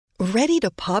Ready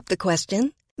to pop the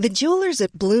question? The jewelers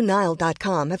at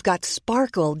BlueNile.com have got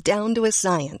sparkle down to a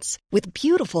science with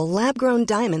beautiful lab-grown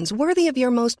diamonds worthy of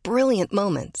your most brilliant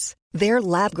moments. Their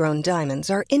lab-grown diamonds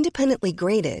are independently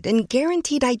graded and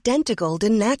guaranteed identical to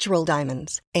natural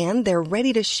diamonds, and they're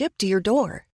ready to ship to your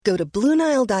door. Go to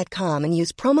BlueNile.com and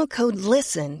use promo code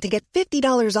LISTEN to get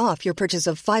 $50 off your purchase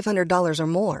of $500 or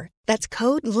more. That's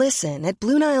code LISTEN at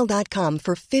BlueNile.com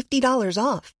for $50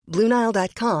 off.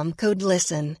 BlueNile.com, code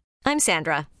LISTEN. I'm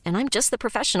Sandra, and I'm just the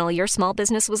professional your small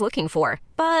business was looking for.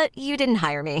 But you didn't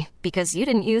hire me because you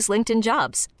didn't use LinkedIn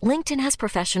Jobs. LinkedIn has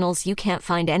professionals you can't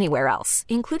find anywhere else,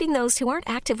 including those who aren't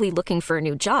actively looking for a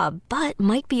new job, but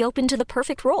might be open to the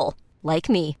perfect role, like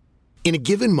me. In a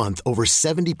given month, over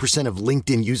 70% of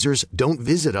LinkedIn users don't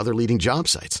visit other leading job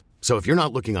sites. So if you're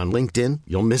not looking on LinkedIn,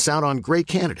 you'll miss out on great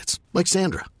candidates like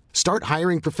Sandra. Start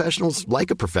hiring professionals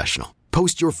like a professional.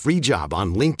 Post your free job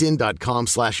on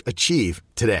linkedin.com/achieve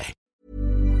today.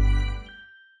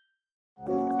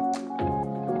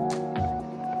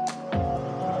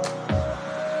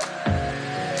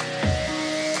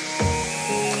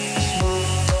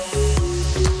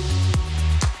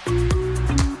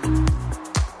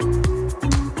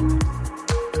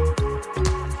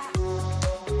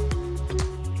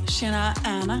 Tjena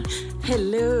Anna.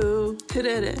 Hello, hur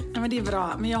är det? Ja, men det är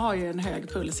bra, men jag har ju en hög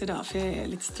puls idag för jag är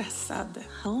lite stressad.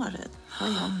 Har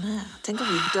jag med. Tänk om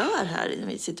vi dör här när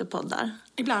vi sitter och poddar.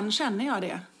 Ibland känner jag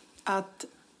det, att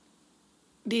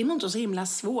det är nog inte så himla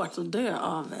svårt att dö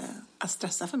av att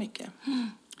stressa för mycket.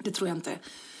 Det tror jag inte.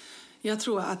 Jag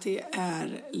tror att det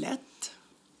är lätt,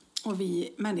 och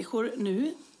vi människor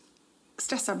nu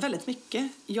stressar väldigt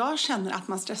mycket. Jag känner att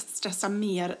man stressar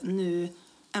mer nu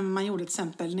än man gjorde till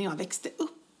exempel när jag växte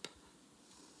upp.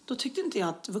 Då tyckte inte jag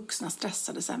att vuxna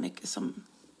stressade så här mycket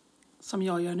som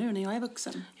jag gör nu när jag är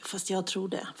vuxen. Fast jag tror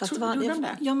det. Tror du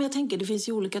det? Ja, men jag tänker det finns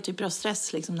ju olika typer av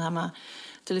stress. Liksom det här med,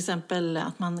 till exempel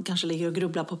att man kanske ligger och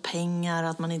grubblar på pengar.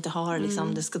 Att man inte har,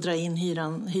 liksom, det ska dra in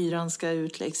hyran ska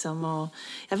ut. Liksom, och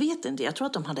jag vet inte, jag tror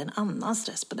att de hade en annan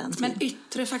stress på den tiden. Men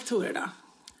yttre faktorer då?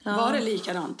 Ja. Var det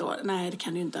likadant då? Nej, det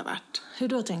kan det ju inte ha varit. Hur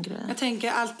då tänker du? Jag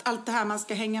tänker allt det här man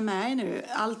ska hänga med i nu.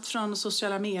 Allt från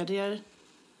sociala medier.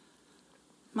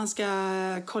 Man ska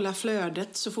kolla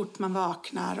flödet så fort man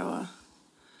vaknar. Och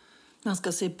man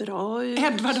ska se bra ut.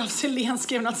 Edvard af Sillén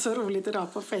skrev något så roligt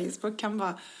idag på Facebook.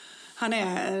 Han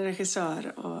är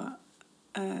regissör och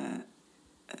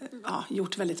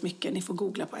gjort väldigt mycket. Ni får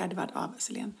googla på Edvard af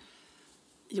Sillén.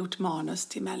 Gjort manus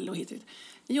till Mello hit.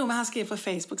 Jo, men han skrev på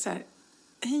Facebook så här: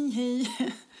 Hej.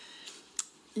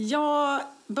 Jag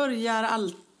börjar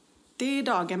alltid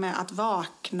dagen med att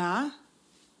vakna,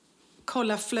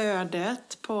 kolla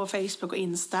flödet på Facebook och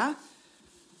Insta.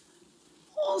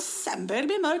 Och sen börjar det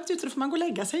bli mörkt ute, då får man gå och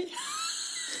lägga sig.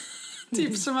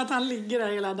 Typ som att han ligger där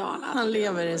hela dagen. Han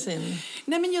lever i sin...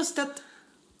 Nej, men just att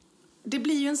det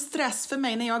blir ju en stress för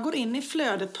mig när jag går in i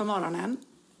flödet på morgonen.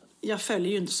 Jag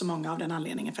följer ju inte så många av den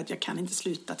anledningen för att jag kan inte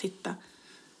sluta titta.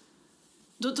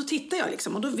 Då tittar jag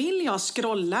liksom, och då vill jag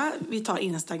scrolla, vi tar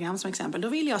Instagram som exempel, då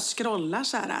vill jag scrolla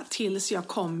så här tills jag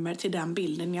kommer till den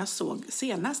bilden jag såg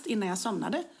senast innan jag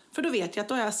somnade. För då vet jag att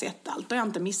då har jag sett allt, då har jag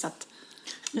inte missat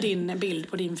din bild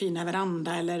på din fina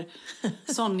veranda eller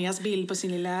Sonjas bild på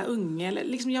sin lilla unge. Eller,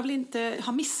 liksom, jag vill inte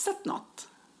ha missat något.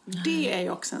 Det är ju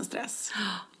också en stress.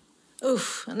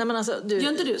 Usch, nej men alltså du...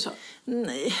 Gör inte du så?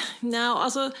 Nej,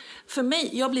 alltså för mig,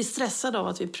 jag blir stressad av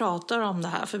att vi pratar om det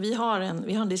här. För vi har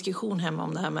en diskussion hemma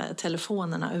om det här med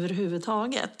telefonerna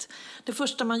överhuvudtaget. Det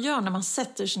första man gör när man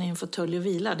sätter sig i en fåtölj och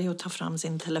vilar, det är att ta fram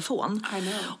sin telefon.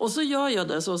 Och så gör jag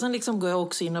det så. Sen liksom går jag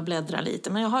också in och bläddrar lite.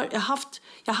 Men jag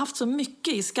har haft så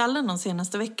mycket i skallen de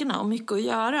senaste veckorna och mycket att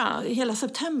göra. Hela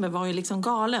september var ju liksom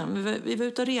galen. Vi var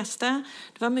ute och reste.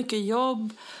 Det var mycket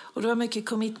jobb. Och det var mycket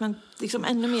commitment, liksom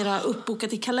ännu mera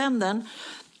uppbokat i kalendern.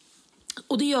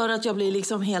 Och det gör att jag blir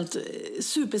liksom helt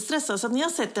superstressad. Så att när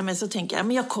jag sätter mig så tänker jag,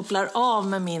 men jag kopplar av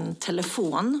med min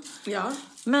telefon. Ja.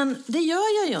 Men det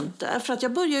gör jag ju inte. För att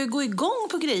jag börjar ju gå igång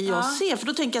på grejer och se. För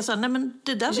då tänker jag så här, nej men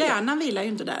det där vill hjärnan vilar ju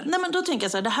inte där. Nej men då tänker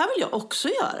jag så här, det här vill jag också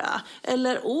göra.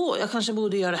 Eller, jag kanske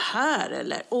borde göra det här.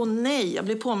 Eller, nej, jag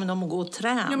blir påmind om att gå och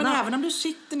träna. Ja, men även om du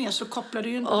sitter ner så kopplar du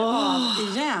ju inte av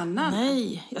i hjärnan.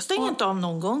 Nej, jag stänger inte av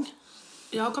någon gång.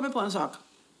 Jag har kommit på en sak.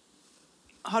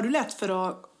 Har du lätt för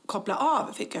att koppla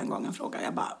av? Fick jag en gång en fråga.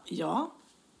 Jag bara, ja.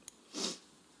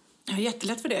 Jag har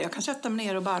jättelätt för det. Jag kan sätta mig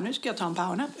ner och bara, nu ska jag ta en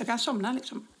powernap. Jag kan somna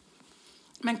liksom.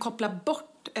 Men koppla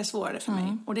bort är svårare för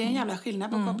mig. Och det är en jävla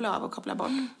skillnad på att koppla av och koppla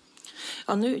bort.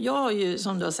 Ja, jag har ju,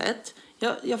 som du har sett,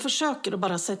 jag försöker att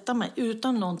bara sätta mig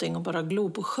utan någonting och bara glo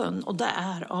på sjön. Och det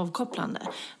är avkopplande.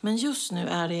 Men just nu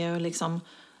är det ju liksom,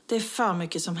 Det är för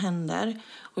mycket som händer.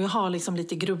 Och jag har liksom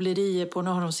lite grubblerier på, nu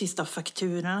har de sista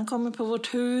fakturorna kommit på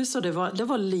vårt hus. Och det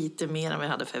var lite mer än vi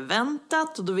hade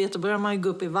förväntat. Och då börjar man ju gå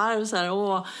upp i varv så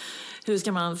här, hur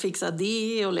ska man fixa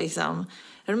det? Och liksom,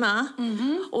 är du med?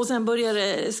 Och sen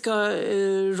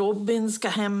Robin ska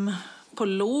hem på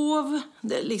lov.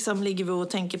 Det liksom ligger vi och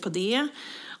tänker på det.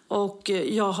 Och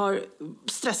jag har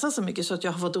stressat så mycket så att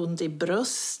jag har fått ont i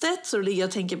bröstet. Så då ligger jag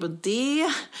och tänker på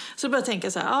det. Så då börjar jag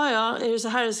tänka så här, är det så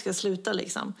här det ska sluta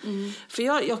liksom? För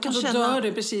jag kan känna... Då dör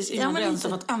du precis innan du ens har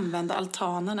fått använda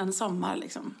altanen en sommar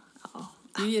liksom. Ja.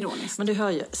 Det är ju ironiskt. Men du hör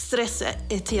ju, stress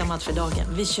är temat för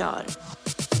dagen. Vi kör!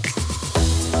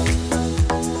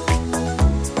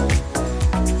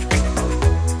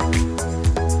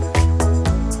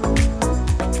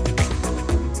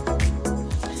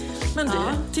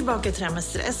 Tillbaka till det här med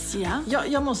stress. Ja.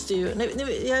 Jag måste ju...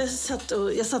 Jag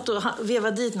satt och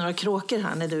vevade dit några kråkor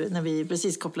här när vi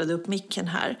precis kopplade upp micken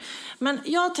här. Men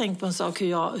jag har tänkt på en sak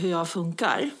hur jag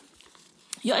funkar.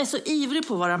 Jag är så ivrig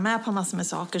på att vara med på massor med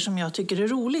saker som jag tycker är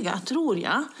roliga, tror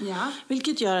jag. Ja.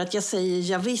 Vilket gör att jag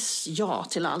säger ja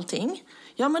till allting.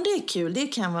 Ja, men det är kul, det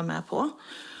kan jag vara med på.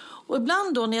 Och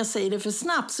ibland då när jag säger det för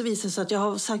snabbt så visar det sig att jag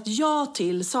har sagt ja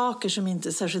till saker som inte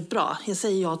är särskilt bra. Jag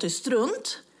säger ja till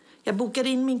strunt. Jag bokar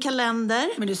in min kalender.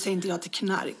 Men du säger inte ja till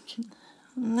knark?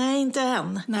 Nej, inte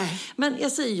än. Nej. Men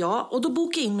jag säger ja och då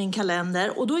bokar jag in min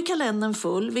kalender. Och då är kalendern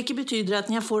full, vilket betyder att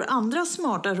när jag får andra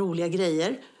smarta, roliga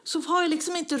grejer så har jag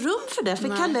liksom inte rum för det.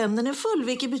 För kalendern är full,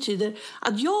 vilket betyder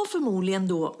att jag förmodligen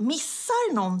då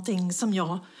missar någonting som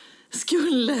jag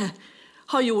skulle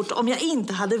ha gjort om jag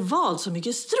inte hade valt så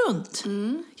mycket strunt.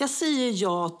 Jag säger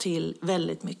ja till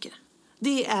väldigt mycket.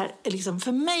 Det är liksom,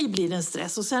 för mig blir det en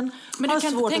stress. Och sen har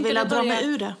jag svårt att vilja dra mig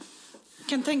ur det.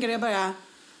 Kan tänka dig att börja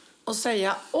och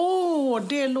säga,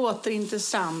 det låter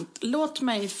intressant. Låt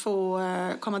mig få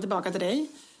komma tillbaka till dig.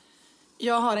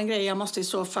 Jag har en grej jag måste i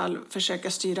så fall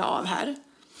försöka styra av här.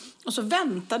 Och så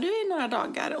väntar du i några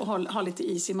dagar och har lite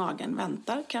is i magen.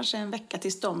 Väntar kanske en vecka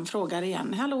tills de frågar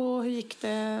igen. Hallå, hur gick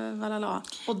det? Valala.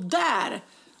 Och där,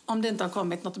 om det inte har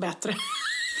kommit något bättre,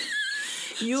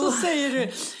 så säger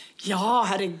du... Ja,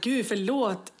 herregud,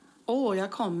 förlåt.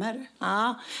 Jag kommer.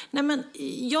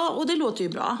 Ja, och det låter ju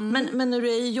bra. Men när du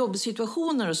är i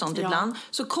jobbsituationer och sånt ibland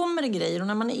så kommer det grejer. Och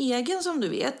när man är egen, som du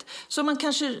vet, så man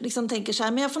kanske liksom tänker så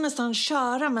här, men jag får nästan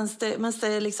köra medan det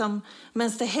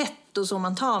är hett och så,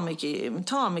 man tar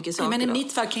mycket saker. Men i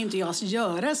mitt fall kan inte jag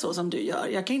göra så som du gör.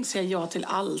 Jag kan inte säga ja till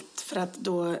allt, för att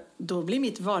då blir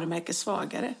mitt varumärke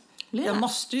svagare. Jag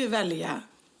måste ju välja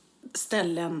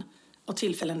ställen och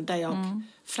tillfällen där jag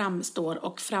framstår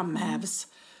och framhävs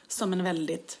som en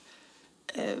väldigt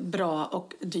bra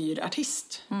och dyr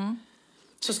artist.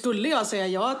 Så skulle jag säga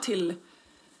ja till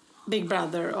Big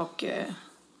Brother och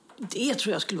det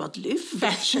tror jag skulle vara ett lyft.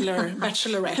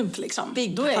 Bachelorette liksom.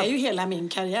 Då är ju hela min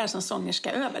karriär som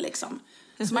sångerska över liksom.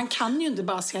 Så man kan ju inte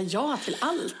bara säga ja till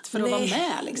allt för att vara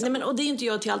med liksom. Nej, men, och det är inte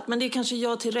ja till allt, men det är kanske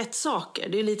ja till rätt saker.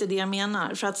 Det är lite det jag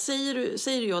menar. För att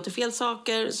säger du ja till fel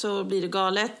saker så blir det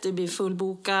galet, det blir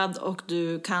fullbokad och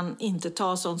du kan inte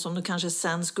ta sånt som du kanske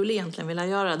sen skulle egentligen vilja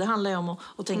göra. Det handlar ju om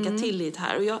att tänka till lite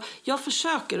här. Och jag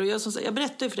försöker, och jag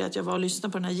berättade för dig att jag var och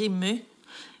lyssnade på den här Jimmy,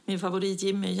 min favorit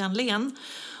Jimmy Janlén.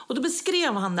 Och då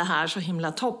beskrev han det här så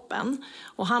himla toppen.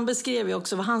 Och han beskrev ju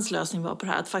också vad hans lösning var på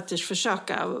det här. Att faktiskt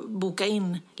försöka boka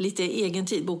in lite egen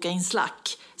tid, boka in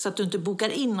slack. Så att du inte bokar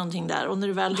in någonting där. Och när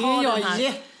du väl har den här... Det är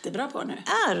jag jättebra på nu.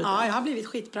 Är du? Ja, jag har blivit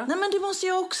skitbra. Nej, men det måste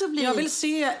jag också bli. Jag vill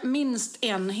se minst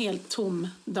en helt tom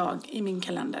dag i min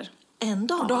kalender. En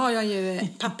dag? Och då har jag ju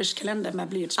papperskalender med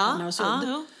blyertspenna och sudd.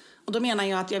 Ja. Och då menar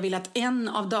jag att jag vill att en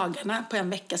av dagarna på en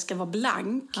vecka ska vara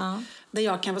blank. Ja. Där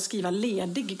jag kan få skriva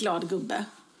ledig glad gubbe.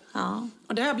 Ja.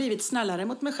 Och det har jag blivit snällare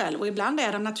mot mig själv. Och ibland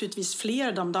är de naturligtvis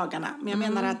fler de dagarna. Men jag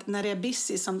menar att när det är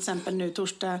busy, som till exempel nu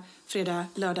torsdag, fredag,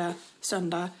 lördag,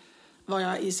 söndag, var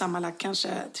jag i sammanlagt kanske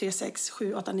 3, 6,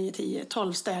 7, 8, 9, 10,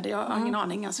 12 städer. Jag har ingen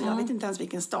aning. Alltså, jag vet inte ens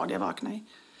vilken stad jag vaknar i.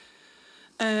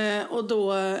 Och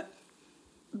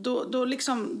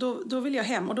då vill jag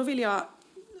hem. Och då vill jag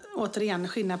återigen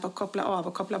skilja på att koppla av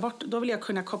och koppla bort. Då vill jag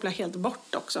kunna koppla helt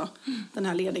bort också den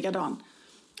här lediga dagen.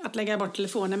 Att lägga bort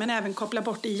telefonen, men även koppla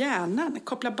bort i hjärnan.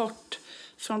 Koppla bort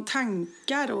från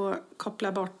tankar och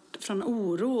koppla bort från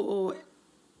oro och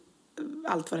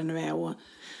allt vad det nu är. Och...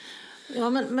 Ja,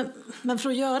 men för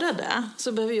att göra det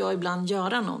så behöver jag ibland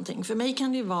göra någonting. För mig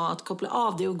kan det ju vara att koppla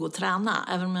av det och gå och träna.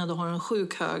 Även om jag då har en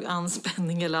sjuk hög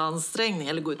anspänning eller ansträngning.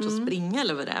 Eller gå ut och springa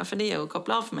eller vad det är. För det är att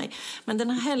koppla av för mig. Men den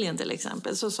här helgen till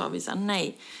exempel så sa vi så här,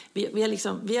 nej.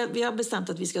 Vi har bestämt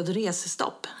att vi ska ha ett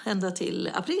resestopp ända till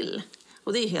april.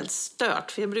 Och det är helt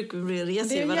stört, för jag brukar bli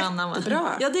resig varannan. Det är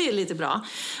jättebra. Ja, det är lite bra.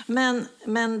 Men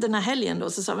den här helgen då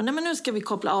så sa vi, nej men nu ska vi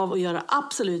koppla av och göra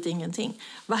absolut ingenting.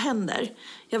 Vad händer?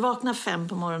 Jag vaknar 5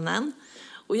 på morgonen.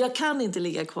 Och jag kan inte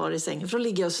ligga kvar i sängen, för då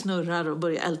ligger jag och snurrar och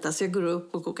börjar älta. Så jag går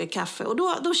upp och kokar kaffe och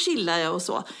då chillar jag och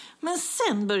så. Men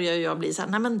sen börjar jag bli så här,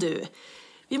 nej men du,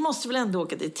 vi måste väl ändå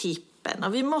åka till tippen.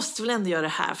 Och vi måste väl ändå göra det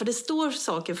här, för det står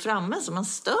saker framme som man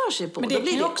stör sig på. Men det då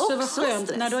blir kan ju också vara skönt,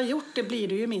 stress. när du har gjort det blir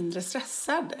du ju mindre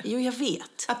stressad. Jo, jag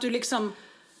vet. Att du liksom,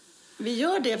 vi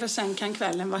gör det för sen kan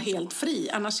kvällen vara helt fri.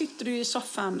 Annars sitter du i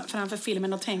soffan framför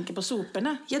filmen och tänker på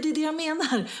soporna. Ja, det är det jag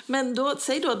menar. Men då,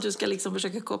 säg då att du ska liksom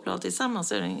försöka koppla av tillsammans,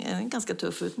 så är det en ganska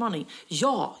tuff utmaning.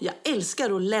 Ja, jag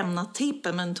älskar att lämna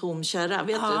tippen med en tom kärra.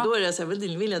 Vet du, då är det så här,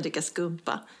 vill jag dricka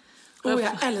skumpa.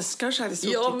 Jag älskar att köra i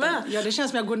soptippen. Ja, det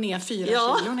känns som jag går ner 4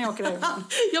 kilo när jag åker därifrån.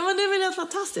 Ja, men det är väl helt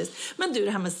fantastiskt. Men du,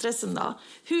 det här med stressen då.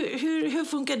 Hur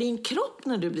funkar din kropp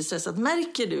när du blir stressad?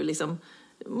 Märker du liksom,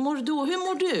 hur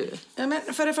mår du? Ja, men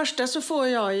för det första så får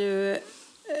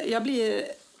jag blir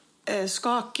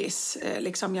skakis,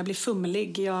 liksom, jag blir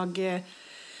fumlig. Jag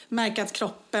märker att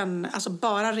kroppen, alltså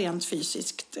bara rent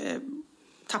fysiskt,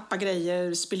 tappar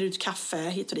grejer, spiller ut kaffe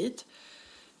hit och dit.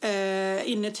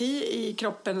 Inuti i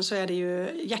kroppen så är det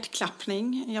ju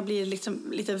hjärtklappning. Jag blir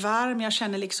liksom lite varm. Jag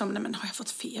känner liksom, nej men har jag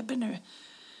fått feber nu?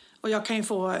 Och jag kan ju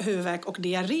få huvudvärk och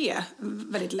diarré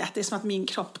väldigt lätt. Det är som att min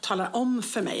kropp talar om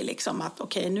för mig liksom att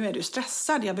okej, nu är du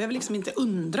stressad. Jag behöver liksom inte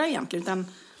undra egentligen, utan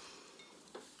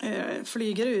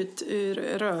flyger ut ur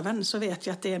röven så vet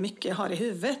jag att det är mycket jag har i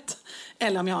huvudet.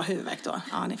 Eller om jag har huvudvärk då.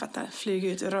 Ja, ni fattar. Flyger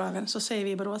ut ur röven, så säger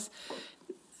vi i Borås.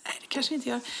 Nej, det kanske inte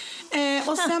gör.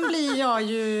 Och sen blir jag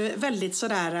ju väldigt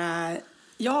sådär...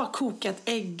 jag har kokat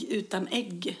ägg utan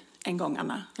ägg en gång,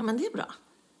 Anna. Ja, men det är bra.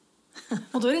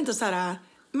 Och då är det inte så här...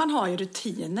 Man har ju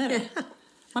rutiner.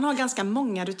 Man har ganska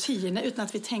många rutiner utan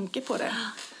att vi tänker på det.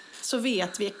 Så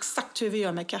vet vi exakt hur vi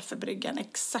gör med kaffebryggan.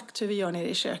 Exakt hur vi gör nere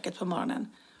i köket på morgonen.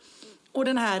 Och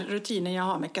den här rutinen jag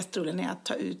har med kastrullen är att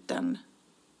ta ut den.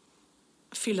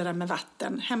 Fylla den med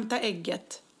vatten. Hämta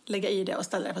ägget. Lägga i det och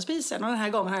ställa det på spisen. Och den här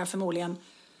gången har jag förmodligen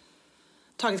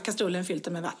tagit kastrullen, fyllt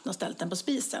den med vatten och ställt den på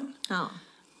spisen. Ja.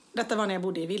 Detta var när jag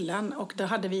bodde i villan. Och då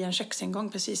hade vi en köksingång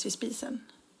precis vid spisen.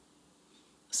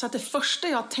 Så att det första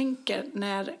jag tänker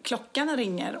när klockan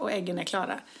ringer och äggen är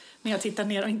klara, när jag tittar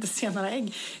ner och inte ser några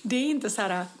ägg, det är inte så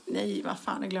här, nej vad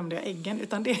fan, nu glömde jag äggen,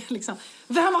 utan det är liksom,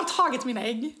 vem har tagit mina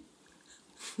ägg?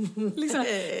 Liksom,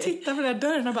 titta på den där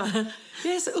dörren och bara,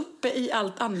 jag är så uppe i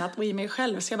allt annat och i mig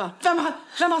själv, så jag bara,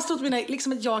 vem har stått mina ägg?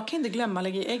 Liksom, jag kan inte glömma att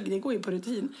lägga i ägg, det går ju på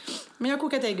rutin. Men jag har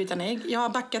kokat ägg utan ägg. Jag har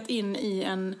backat in i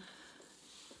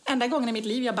enda gången i mitt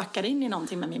liv jag backar in i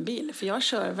någonting med min bil. För jag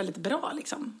kör väldigt bra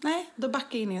liksom. Nej, då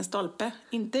backar jag in i en stolpe.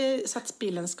 Inte så att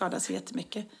bilen skadas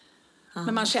jättemycket.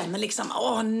 Men man känner liksom,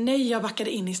 nej, jag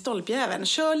backade in i stolpjäveln.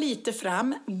 Kör lite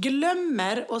fram,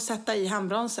 glömmer att sätta i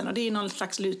handbromsen. Och det är någon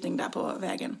slags lutning där på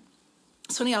vägen.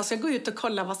 Så när jag ska gå ut och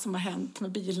kolla vad som har hänt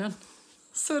med bilen,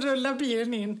 så rullar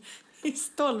bilen in i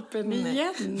stolpen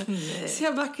igen. Nej. Så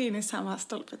jag backar in i samma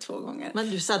stolpe 2 gånger.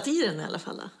 Men du satt i den i alla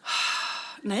fall då?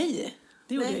 Nej,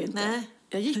 det gjorde jag inte. Nej.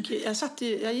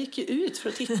 Jag gick ju ut för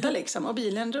att titta liksom, och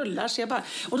bilen rullar, så jag bara,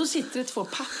 och då sitter det 2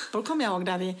 pappor, kommer jag ihåg,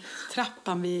 där vid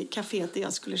trappan vid kaféet där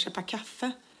jag skulle köpa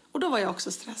kaffe. Och då var jag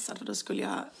också stressad, för då skulle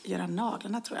jag göra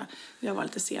naglarna, tror jag. Jag var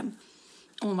lite sen.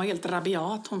 Och hon var helt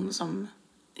rabiat, hon som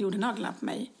gjorde naglarna på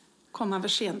mig. Kom han för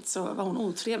sent så var hon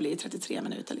otrevlig i 33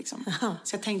 minuter liksom.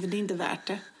 Så jag tänkte, det är inte värt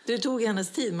det. Du tog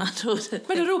hennes tid, man trodde.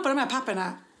 Men då ropade de här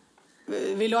papporna,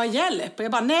 vill du ha hjälp? Och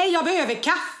jag bara, nej, jag behöver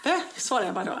kaffe, svarade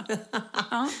jag bara då.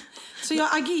 Ja. Så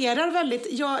jag agerar väldigt,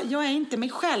 jag är inte mig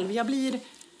själv.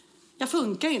 Jag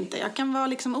funkar inte. Jag kan vara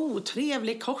liksom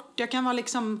otrevlig, kort. Jag kan vara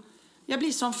liksom, jag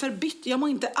blir som förbytt. Jag mår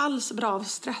inte alls bra av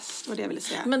stress, vad det jag vill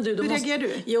säga. Men du, hur reagerar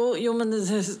du? Jo, men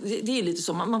det är lite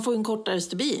så. Man får en kortare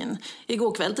stubin.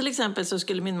 Igår kväll till exempel så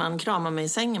skulle min man krama mig i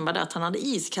sängen, bara att han hade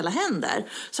iskalla händer.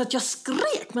 Så att jag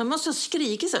skrek, men man måste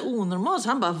skrika så här onormalt. Så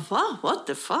han bara, va? What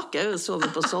the fuck? Jag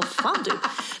sov på soffan typ.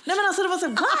 Nej men alltså det var så,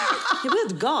 va? Jag blev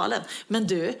helt galen. Men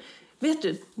du, vet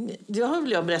du, det har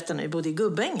väl jag berättat när jag bodde i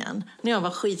Gubbängen. När jag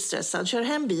var skitstressad, kör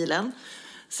hem bilen.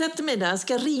 Sätter mig där,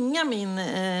 ska ringa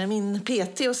min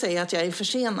PT och säga att jag är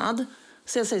försenad.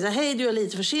 Så jag säger så här, hej, du är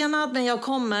lite försenad, men jag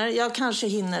kommer, jag kanske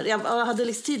hinner. Jag hade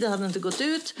liksom, tiden hade inte gått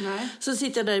ut. Nej. Så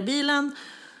sitter jag där i bilen.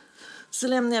 Så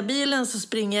lämnar jag bilen, så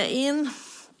springer jag in.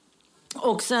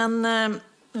 Och sen,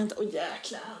 vänta,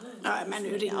 jäklar. Ja, men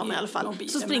nu ringer i alla fall.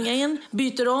 Så springer jag in,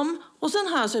 byter om. Och sen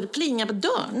hör jag så det plingar på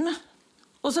dörren.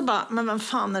 Och så bara, men vem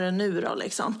fan är det nu då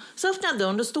liksom? Så öppnar jag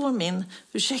dörren, då står min,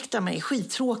 ursäkta mig,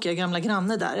 skittråkiga gamla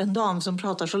granne där. En dam som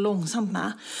pratar så långsamt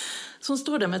med. Så hon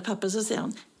står där med ett papper så säger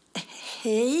hon: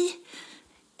 hej,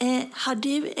 har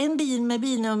du en bil med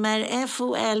bilnummer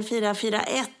FOL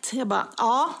 441? Jag bara,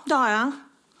 ja, det har jag.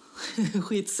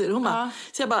 Skitsur. Hon bara,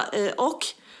 så jag bara, och?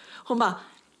 Hon bara,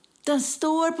 den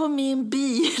står på min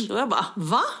bil. Och jag bara,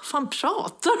 va? Fan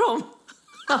pratar de?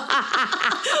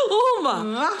 Och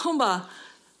hon bara,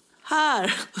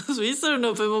 här. Och så visar hon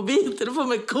upp en mobiltelefon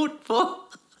med kort på.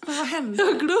 Men vad hände?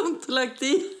 Jag har glömt lagt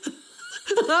i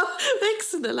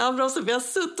växeln eller handbromsen. Vi har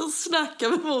suttit och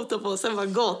snackat med motorn på. Sen var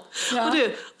gott. Ja.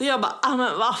 Och jag bara,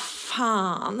 men vad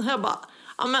fan. Jag bara,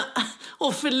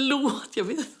 förlåt. Jag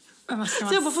vet. Så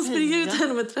jag bara får springa ut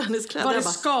henne med träningskläder. Var det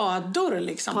skador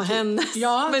liksom? På henne.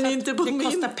 Ja, men inte på det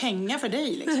min. kostar pengar för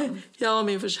dig liksom. Ja,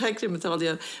 min försäkring betalade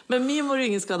jag. Men min var ju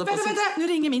ingen skada på sig. Vänta, nu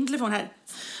ringer min telefon här.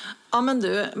 Ja, men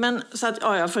du, så att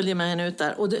jag följde med henne ut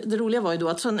där. Och det roliga var ju då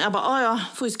att jag bara, jag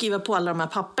får ju skriva på alla de här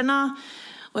papperna.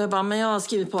 Och jag bara, men jag har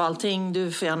skrivit på allting,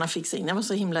 du får gärna fixa in. Jag var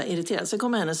så himla irriterad. Så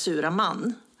kom hennes sura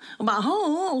man. Och bara,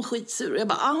 skitsur. Jag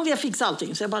bara, vi har fixat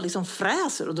allting. Så jag bara liksom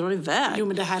fräser och drar iväg. Jo,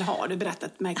 men det här har du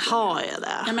berättat mig. Har jag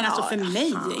det? Ja, men alltså för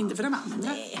mig, inte för de andra.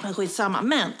 Nej, men skitsamma.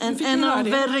 Men en av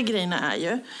de värre grejerna är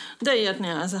ju, det är ju att när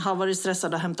jag har varit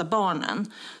stressad och hämtat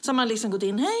barnen, så har man liksom gått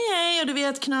in, hej, och du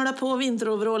vet, knöla på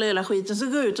vinteroverall och hela skiten, så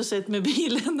går ut och sätter med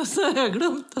bilen och så har jag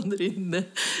glömt den där inne.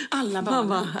 Alla barnen?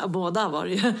 Man bara, båda var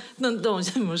det ju. De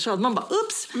känner sig, man bara,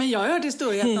 ups! Men jag har hört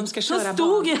historier att de ska köra barn. De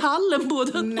stod i hallen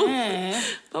båda. Nej.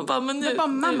 Man bara, men nu. Det är bara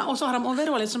mamma, och så har de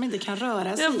overaller som inte kan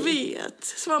röra sig. Jag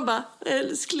vet. Så man bara,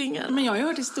 älsklingar. Men jag har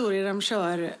hört historier där de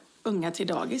kör unga till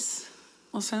dagis.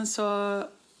 Och sen så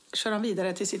kör de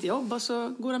vidare till sitt jobb och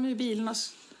så går de i bilen och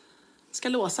ska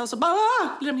låsa och så bara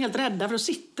blir de helt rädda för då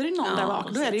sitter det någon där bak.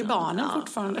 Då är det ju barnen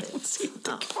fortfarande som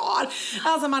sitter kvar.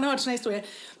 Alltså man har hört såna historier.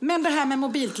 Men det här med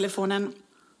mobiltelefonen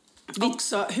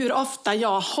också, hur ofta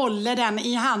jag håller den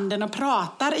i handen och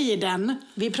pratar i den.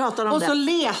 Vi pratar om och det. Så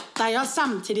letar jag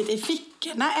samtidigt i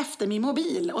fickorna efter min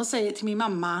mobil och säger till min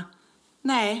mamma,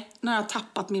 nej, nu har jag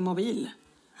tappat min mobil.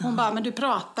 Hon bara, men du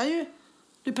pratar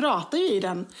ju i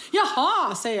den.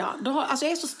 Jaha, säger jag. Alltså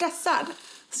jag är så stressad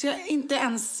så jag inte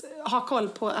ens har koll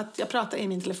på att jag pratar i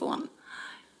min telefon.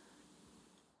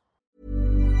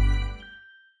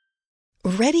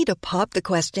 Ready to pop the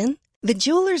question? The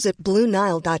jewelers at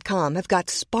BlueNile.com have got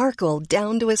sparkle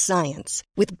down to a science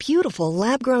with beautiful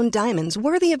lab-grown diamonds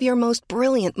worthy of your most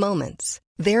brilliant moments.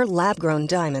 Their lab-grown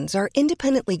diamonds are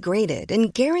independently graded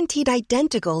and guaranteed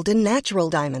identical to natural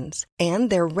diamonds,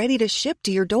 and they're ready to ship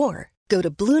to your door. Go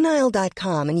to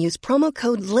BlueNile.com and use promo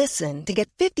code LISTEN to get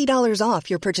 $50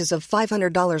 off your purchase of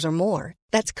 $500 or more.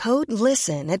 That's code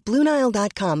LISTEN at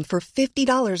BlueNile.com for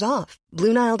 $50 off.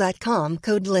 BlueNile.com,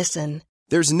 code LISTEN.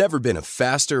 There's never been a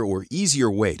faster or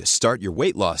easier way to start your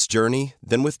weight loss journey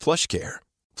than with PlushCare.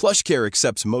 PlushCare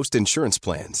accepts most insurance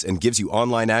plans and gives you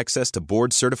online access to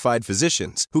board-certified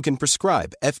physicians who can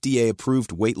prescribe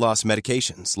FDA-approved weight loss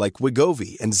medications like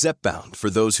Wegovy and Zepbound for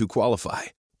those who qualify.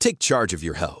 Take charge of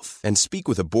your health and speak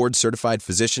with a board-certified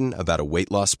physician about a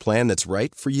weight loss plan that's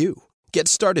right for you. Get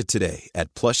started today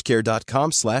at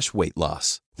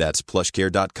plushcare.com/weightloss. That's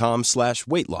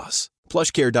plushcare.com/weightloss.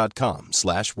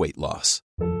 plushcare.com/weightloss.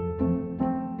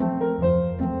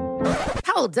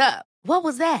 Hold up. What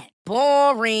was that?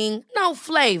 Boring. No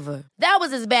flavor. That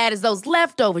was as bad as those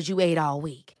leftovers you ate all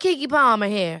week. Keke Palmer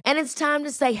here, and it's time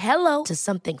to say hello to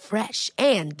something fresh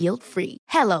and guilt-free.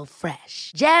 Hello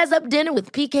Fresh. Jazz up dinner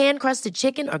with pecan-crusted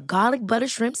chicken or garlic butter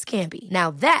shrimp scampi.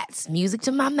 Now that's music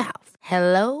to my mouth.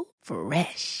 Hello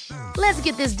Fresh. Let's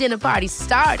get this dinner party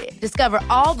started. Discover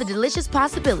all the delicious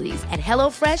possibilities at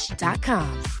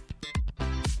hellofresh.com.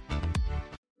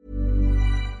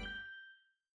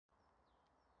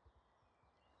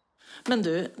 Men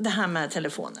du, det här med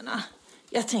telefonerna.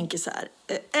 Jag tänker så här,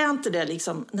 är inte det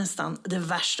liksom nästan det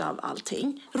värsta av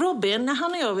allting? Robin, när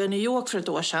han och jag var i New York för ett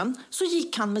år sedan, så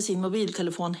gick han med sin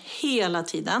mobiltelefon hela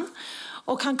tiden.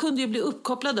 Och han kunde ju bli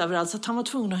uppkopplad överallt så att han var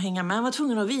tvungen att hänga med. Han var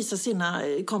tvungen att visa sina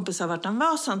kompisar vart han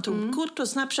var. Så han tog kort och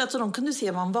Snapchat så de kunde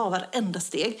se var han var varenda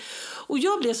steg. Och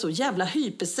jag blev så jävla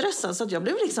hyperstressad så att jag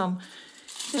blev liksom...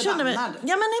 Jag kände mig, ja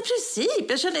men i princip.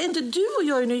 Jag kände, är inte du och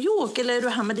jag i New York eller är du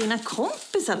här med dina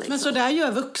kompisar liksom? Men så där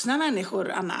gör vuxna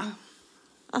människor, Anna.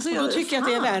 Alltså, och då tycker jag att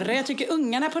det är värre. Jag tycker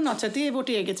ungarna på något sätt, det är vårt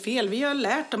eget fel. Vi har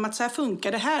lärt dem att så här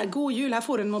funkar det här. God jul, här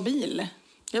får du en mobil.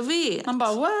 Jag vet. Man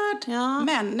bara, what? Ja.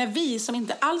 Men när vi som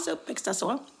inte alls är uppväxta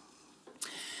så,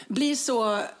 blir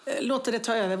så, låter det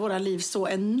ta över våra liv så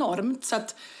enormt så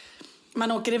att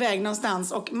man åker iväg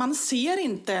någonstans och man ser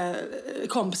inte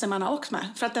kompisen man har åkt med.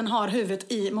 För att den har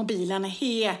huvudet i mobilen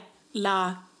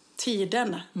hela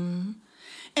tiden. Mm.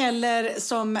 Eller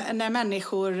som när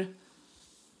människor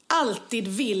alltid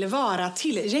vill vara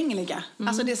tillgängliga.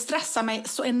 Alltså det stressar mig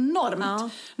så enormt. Ja.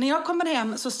 När jag kommer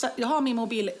hem så jag har min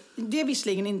mobil, det är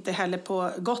visserligen inte heller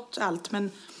på gott allt,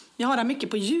 men jag har den mycket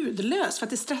på ljudlös för att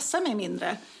det stressar mig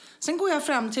mindre. Sen går jag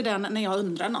fram till den när jag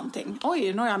undrar någonting.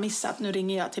 Oj, nu har jag missat, nu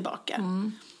ringer jag tillbaka.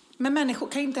 Men människor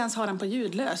kan inte ens ha den på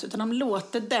ljudlös, utan de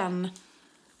låter den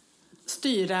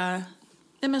styra.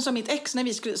 Nej, men som mitt ex, när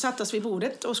vi satt oss vid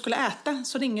bordet och skulle äta,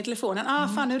 så ringer telefonen.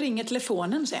 Fan, nu ringer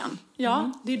telefonen, säger han.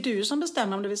 Ja, det är du som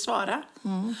bestämmer om du vill svara.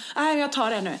 Nej, jag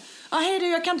tar det nu. Hej du,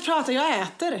 jag kan inte prata, jag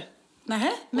äter.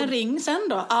 Nej, men ring sen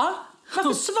då. Ja,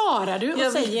 varför svarar du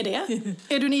och säger det?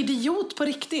 Är du en idiot på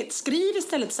riktigt? Skriv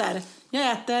istället så här,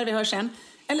 jag äter, vi hörs sen.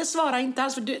 Eller svara inte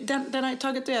alls, för den har ju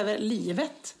tagit över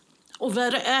livet. Och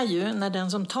värre är ju när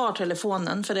den som tar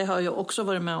telefonen, för det har jag också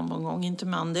varit med om någon gång, inte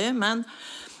man det, men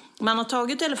man har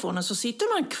tagit telefonen så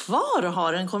sitter man kvar och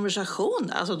har en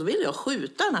konversation. Alltså då vill jag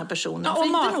skjuta den här personen. Ja, och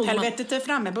mathelvetet är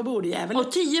framme på bordjäveln.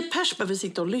 Och 10 pers behöver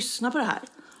sitta och lyssna på det här.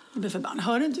 Jag blir förbannad.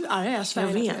 Hör du inte hur arg jag är i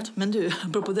Sverige? Jag vet, men du,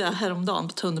 apropå det häromdagen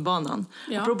på tunnelbanan.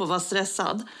 Ja. Apropå att vara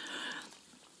stressad.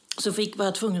 Så var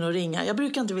jag tvungen att ringa. Jag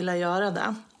brukar inte vilja göra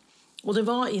det. Och det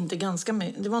var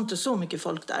inte så mycket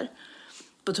folk där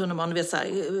på tunnelbanan, du vet, så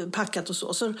här, packat och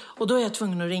så. Och då är jag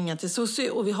tvungen att ringa till Susie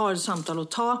och vi har ett samtal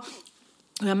att ta.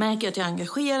 Och jag märker att jag är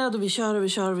engagerad och vi kör.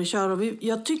 Och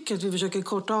jag tycker att vi försöker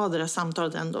korta av det där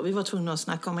samtalet ändå. Vi var tvungna att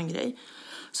snacka om en grej.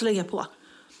 Så lägger jag på.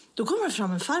 Då kommer det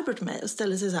fram en farbror till mig och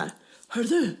ställer sig så här. Hör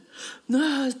du,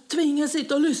 nu jag tvingas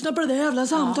sitta och lyssna på det där jävla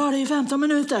samtalet i 15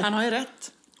 minuter. Han har ju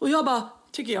rätt. Och jag bara,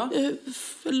 tycker jag.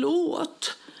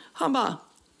 Förlåt. Han bara,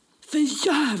 för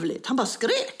jävligt. Han bara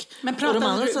skrek. Men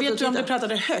vet du om du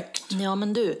pratade högt? Ja,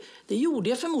 men du, det gjorde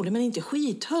jag förmodligen, men inte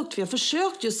skithögt. För jag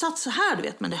försökte ju satsa här, du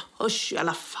vet. Men det hörs i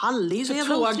alla fall. Det är ju så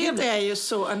jävla otrevligt. Är ju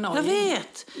så annoying. Jag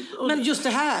vet. Men just det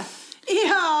här.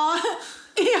 Ja,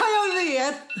 jag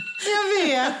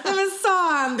vet. Men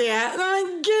sa han det?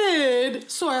 Men gud.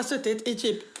 Så har jag suttit i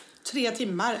typ 3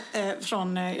 timmar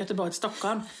från Göteborg till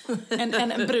Stockholm.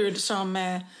 En brud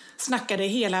som snackade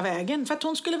hela vägen. För att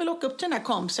hon skulle väl åka upp till den här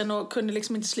kompisen och kunde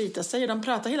liksom inte slita sig. De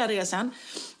pratade hela resan.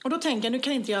 Och då tänker jag, nu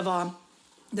kan inte jag vara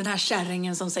den här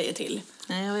kärringen som säger till.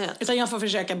 Nej, jag vet. Utan jag får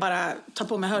försöka bara ta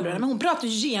på mig hörlurarna. Men hon pratar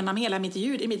igenom hela mitt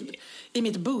ljud i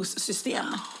mitt Bose-system.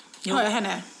 Ja. Hör jag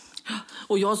henne?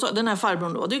 Och jag sa, den här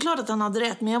farbrorn då, det är klart att han hade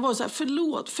rätt, men jag var så här,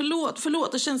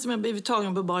 förlåt. Det känns som jag blivit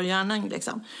tagen på bar hjärnan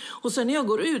liksom. Och sen när jag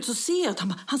går ut så ser jag att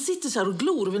han sitter så här och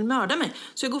glor och vill mörda mig.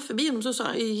 Så jag går förbi honom och så sa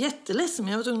jag är jätteledsen,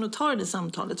 men jag var tvungen att ta det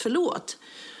samtalet, förlåt.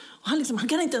 Och han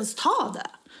kan inte ens ta det.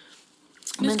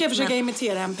 Nu ska jag försöka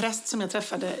imitera en präst som jag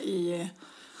träffade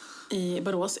i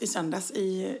Borås i söndags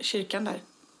i kyrkan där.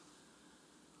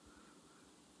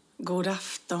 God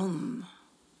afton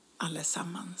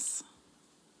allesammans.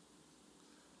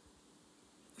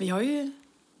 Vi har ju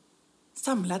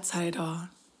samlats här idag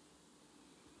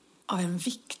av en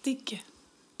viktig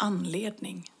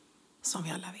anledning som vi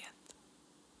alla vet.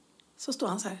 Så står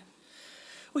han så här.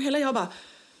 Och hela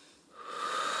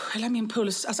min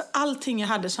puls, alltså allting jag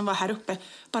hade som var här uppe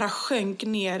bara sjönk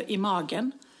ner i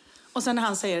magen. Och sen när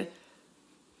han säger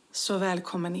så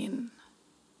välkommen in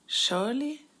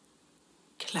Shirley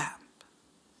Clamp.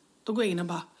 Då går jag in och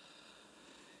bara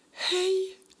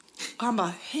hej. Och han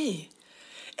bara hej.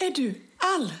 Är du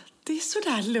alltid så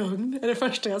där lugn? Är det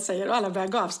första jag säger. Och alla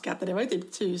började gavskratta. Det var ju typ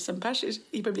 1000 pers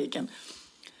i publiken.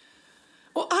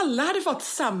 Och alla hade fått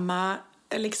samma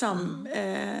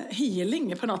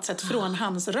healing på något sätt från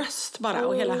hans röst bara.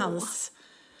 Och hela hans...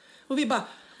 Och vi bara...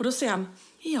 Och då säger han,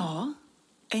 ja,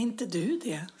 är inte du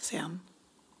det? Säger han.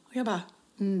 Och jag bara,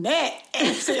 nej.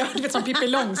 Så jag, du vet, som Pippi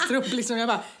Långstrump liksom. Jag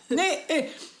bara,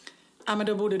 nej. Ja, men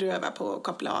då borde du öva på att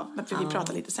koppla av. För vi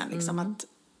pratar lite sen liksom att...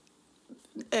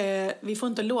 vi får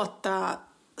inte låta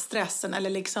stressen eller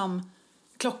liksom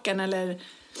klockan eller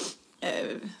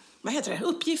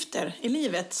uppgifter i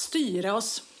livet styra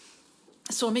oss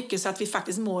så mycket så att vi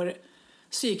faktiskt mår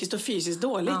psykiskt och fysiskt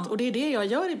dåligt. Och det är det jag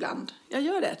gör ibland. Jag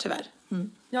gör det tyvärr.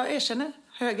 Jag erkänner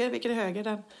höger, vilken är höger?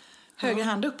 Den höger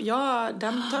hand upp. Ja,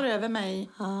 den tar över mig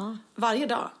varje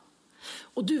dag.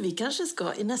 Och du, vi kanske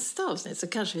ska i nästa avsnitt så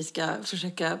kanske vi ska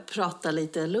försöka prata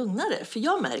lite lugnare. För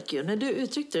jag märker ju, när du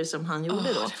uttryckte det som han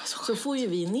gjorde då, så får ju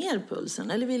vi ner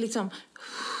pulsen. Eller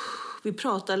vi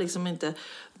pratar liksom inte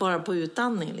bara på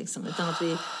utandning liksom, utan att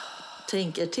vi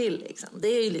tänker till liksom. Det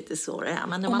är ju lite så det är.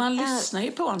 Men när och man lyssnar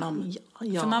ju på honom.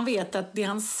 Ja. För man vet att det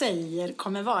han säger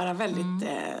kommer vara väldigt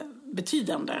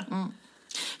betydande.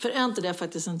 För är inte det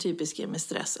faktiskt en typisk grej med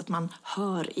stress? Att man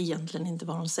hör egentligen inte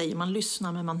vad de säger. Man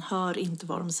lyssnar men man hör inte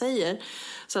vad de säger.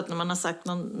 Så att när man har sagt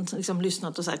liksom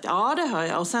lyssnat och sagt ja det hör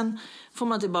jag. Och sen får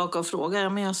man tillbaka och fråga, ja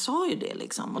men jag sa ju det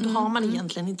liksom. Och då har man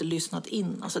egentligen inte lyssnat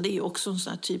in. Alltså det är ju också en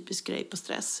sån här typisk grej på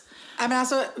stress. Ja, men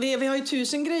alltså, vi har ju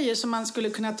 1000 grejer som man skulle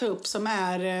kunna ta upp som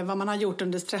är vad man har gjort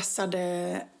under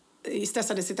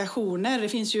stressade situationer. Det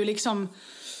finns ju liksom,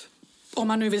 om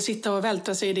man nu vill sitta och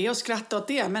vältra sig i det och skratta åt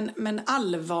det. Men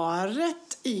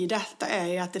allvaret i detta är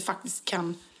ju att det faktiskt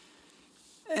kan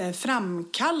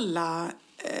framkalla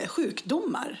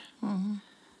sjukdomar. Mm.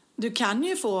 Du kan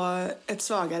ju få ett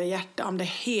svagare hjärta om det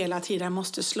hela tiden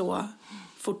måste slå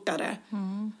fortare.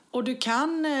 Mm. Och du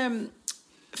kan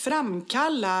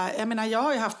framkalla, jag menar jag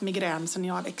har ju haft migrän sedan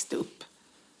jag växte upp.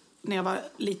 När jag var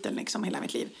liten liksom hela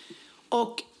mitt liv.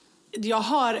 Och jag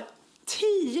har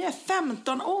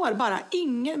 10-15 år bara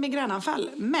ingen migränanfall.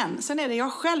 Men sen är det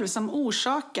jag själv som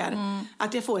orsakar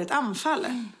att jag får ett anfall.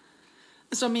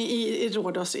 Som i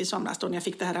Rhodos i somras då när jag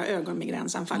fick det här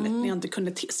ögonmigränsanfallet. När jag inte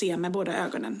kunde se med båda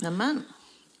ögonen. Nämen.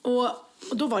 Och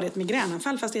då var det ett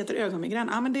migränanfall fast det heter ögonmigrän.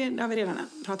 Ja men det har vi redan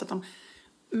pratat om.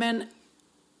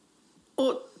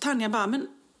 Och Tanja bara, men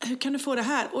hur kan du få det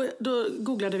här? Och då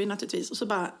googlade vi naturligtvis. Och så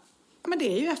bara, ja men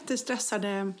det är ju efter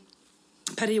stressade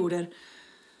perioder.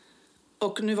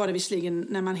 Och nu var det visserligen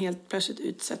när man helt plötsligt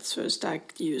utsätts för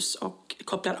starkt ljus och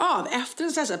kopplar av efter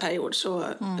en stressad period så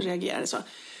reagerar det så.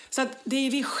 Så att det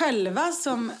är vi själva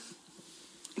som,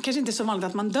 kanske inte så vanligt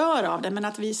att man dör av det, men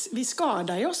att vi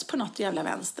skadar oss på något jävla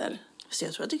vänster. Så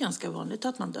jag tror att det är ganska vanligt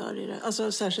att man dör i det.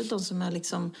 Alltså särskilt de som är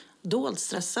liksom dolt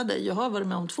stressade. Jag har varit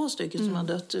med om 2 stycken som har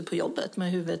dött på jobbet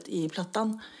med huvudet i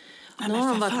plattan. Ja, då har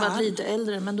de varit lite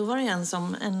äldre, men då var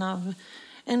det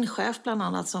en chef bland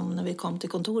annat som när vi kom till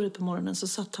kontoret på morgonen så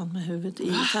satt han med huvudet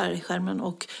i färgskärmen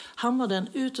och han var den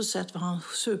utåt var han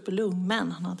superlugn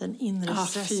men han hade en inre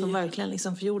stress som verkligen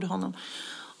liksom förgjorde honom.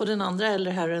 Och den andra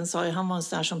äldre herren sa ju, han var en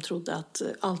sån där som trodde att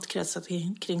allt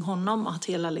kretsade kring honom, att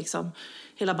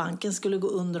hela banken skulle gå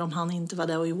under om han inte var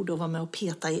där och gjorde och var med och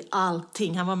peta i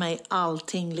allting. Han var med i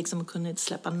allting liksom och kunde inte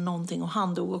släppa någonting och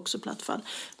han dog också plattfall.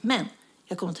 Men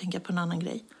jag kommer att tänka på en annan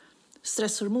grej.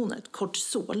 Stresshormonet,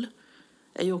 kortisol,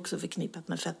 är ju också förknippat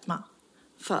med fetma.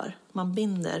 För man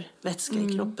binder vätska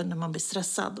i kroppen när man blir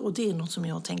stressad. Och det är något som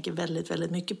jag tänker väldigt,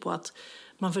 väldigt mycket på. Att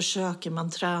man försöker,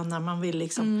 man tränar, man vill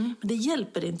liksom. Men det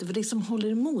hjälper inte för det liksom håller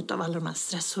emot av alla de här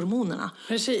stresshormonerna.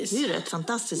 Precis. Det är ju rätt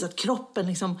fantastiskt att kroppen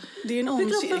liksom. Det är en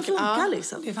ond cirkel. Funkar,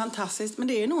 liksom. Det är fantastiskt, men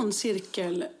det är en ond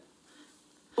cirkel.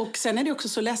 Och sen är det också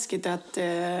så läskigt att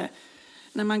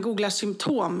när man googlar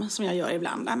symptom som jag gör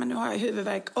ibland. Men nu har jag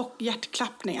huvudvärk och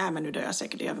hjärtklappning. Men nu dör jag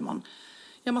säkert i övermorgon.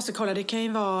 Jag måste kolla, det kan ju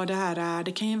vara det här,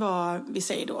 det kan ju vara, vi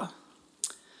säger då,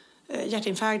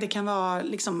 hjärtinfarkt, det kan vara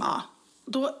liksom,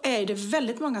 då är det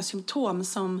väldigt många symptom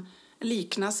som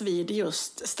liknas vid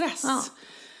just stress. Ja.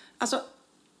 Alltså,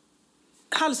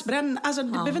 halsbränn, alltså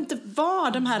det behöver inte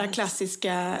vara de här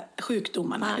klassiska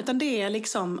sjukdomarna, utan det är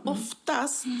liksom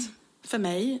oftast för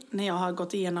mig, när jag har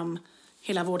gått igenom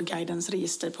hela Vårdguidens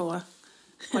register på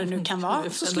vad det nu kan vara,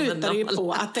 så slutar det ju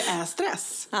på att det är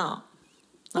stress. Ja.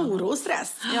 Oro och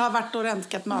stress. Jag har varit och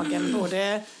röntgat magen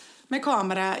både med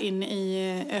kamera in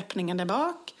i öppningen där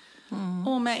bak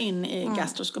och med in i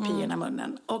gastroskopierna i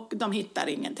munnen. Och de hittar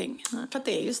ingenting. För att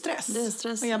det är ju stress. Det är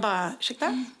stress. Och jag bara,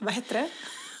 ursäkta, vad heter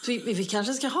det? Vi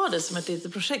kanske ska ha det som ett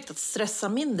litet projekt att stressa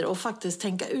mindre och faktiskt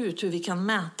tänka ut hur vi kan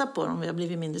mäta på om vi har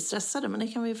blivit mindre stressade. Men det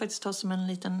kan vi faktiskt ta som en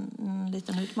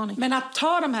liten utmaning. Men att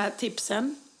ta de här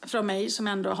tipsen från mig som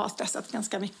ändå har stressat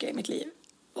ganska mycket i mitt liv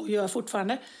och gör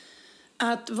fortfarande.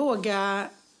 Att våga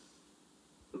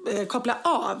koppla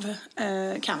av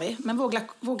kan vi. Men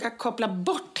våga koppla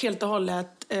bort helt och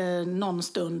hållet någon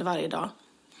stund varje dag.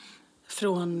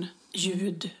 Från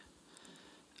ljud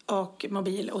och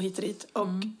mobil och hit och dit. Och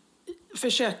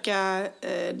försöka,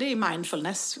 det är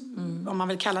mindfulness om man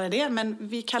vill kalla det. Men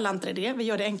vi kallar inte det. Vi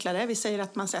gör det enklare. Vi säger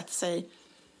att man sätter sig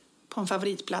på en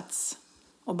favoritplats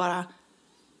och bara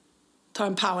tar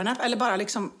en powernap. Eller bara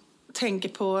liksom tänker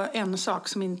på en sak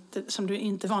som du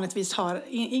inte vanligtvis har.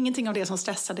 Ingenting av det som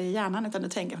stressar dig i hjärnan, utan du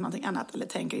tänker på någonting annat eller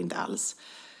tänker inte alls.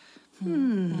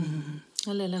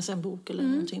 Eller läsa en bok eller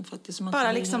någonting faktiskt. Som man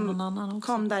bara liksom någon annan också.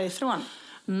 Kom därifrån.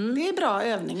 Det är bra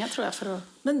övningar tror jag för att...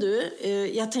 Men du,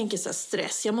 jag tänker så här,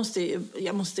 stress.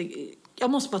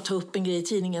 Jag måste bara ta upp en grej i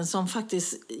tidningen som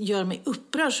faktiskt gör mig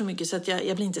upprörd så mycket så att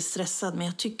jag blir inte stressad, men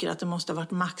jag tycker att det måste ha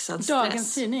varit maxad stress.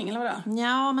 Dagens tidning, eller vadå?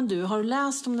 Ja, men du, har du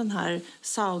läst om den här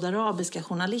saudiarabiska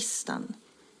journalisten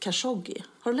Khashoggi?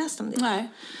 Har du läst om det? Nej.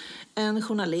 En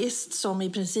journalist som i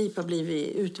princip har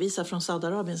blivit utvisad från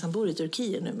Saudiarabien, han bor i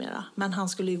Turkiet numera. Men han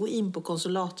skulle ju gå in på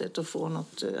konsulatet och få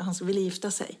något, han ville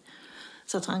gifta sig.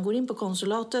 Så att han går in på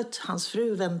konsulatet, hans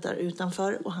fru väntar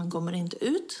utanför och han kommer inte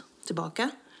ut tillbaka.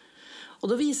 Och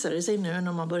då visar det sig nu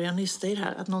när man börjar nysta i det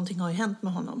här att någonting har ju hänt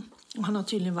med honom. Och han har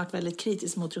tydligen varit väldigt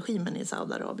kritisk mot regimen i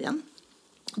Saudiarabien.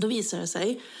 Då visar det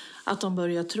sig att de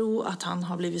börjar tro att han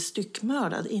har blivit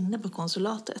styckmördad inne på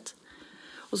konsulatet.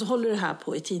 Och så håller det här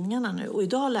på i tidningarna nu. Och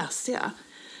idag läste jag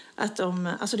att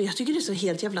jag tycker det är så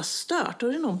helt jävla stört. Och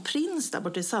det är någon prins där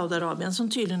borta i Saudiarabien som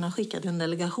tydligen har skickat en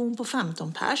delegation på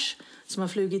 15 pers som har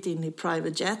flugit in i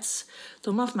private jets.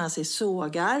 De har haft med sig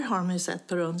sågar, har de ju sett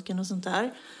på röntgen och sånt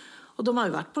där. Och de har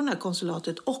ju varit på det här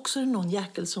konsulatet. Också är det någon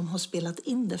jäkel som har spelat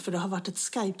in det, för det har varit ett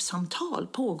Skype-samtal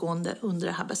pågående under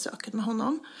det här besöket med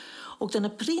honom. Och den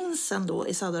här prinsen då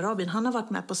i Saudiarabien, han har varit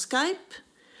med på Skype.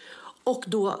 Och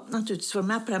då naturligtvis var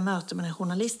med på det här mötet med den här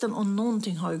journalisten. Och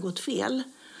någonting har ju gått fel.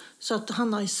 Så att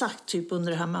han har ju sagt typ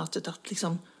under det här mötet att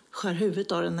liksom skär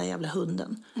huvudet av den där jävla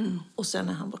hunden. Och sen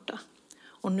är han borta.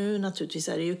 Och nu naturligtvis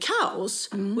är det ju kaos.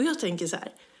 Och jag tänker så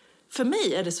här, för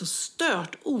mig är det så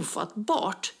stört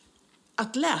ofattbart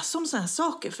att läsa om såna här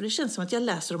saker. För det känns som att jag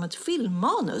läser om ett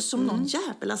filmmanus som någon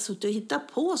jävel har suttit och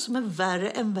hittat på som är värre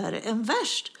än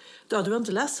värst. Du har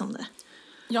inte läst om det?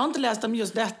 Jag har inte läst om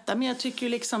just detta, men jag tycker ju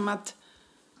liksom att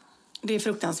det är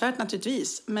fruktansvärt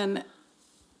naturligtvis. Men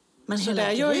så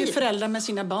där gör ju föräldrar med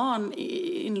sina barn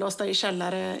inlåsta i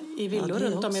källare i villor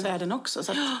runt om i världen också.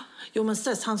 Så att... Jo, men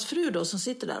stress, hans fru då som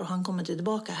sitter där och han kommer inte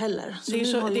tillbaka heller. Så det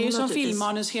är ju som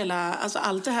filmmanus hela, alltså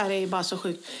allt det här är ju bara så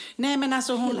sjukt. Nej, men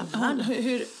alltså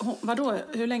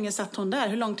hur länge satt hon där?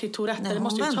 Hur lång tid tog rätten? Nej,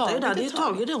 hon väntar ju där. Det är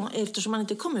tagit det. Eftersom man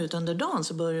inte kom ut under dagen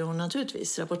så börjar hon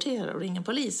naturligtvis rapportera och ringa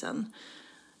polisen.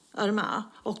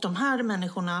 Och de här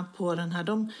människorna på den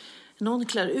här, någon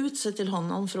klär ut sig till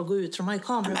honom för att gå ut. De har ju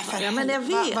kameror. Men jag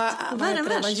vet.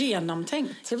 Vad var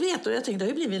genomtänkt? Jag vet, och jag tänkte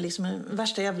det har ju blivit liksom den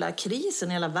värsta jävla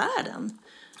krisen i hela världen.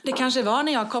 Det kanske var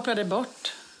när jag kopplade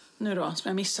bort nu då, som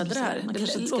jag missade det här.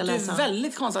 Det låter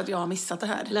väldigt konstigt att jag har missat det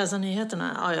här. Läsa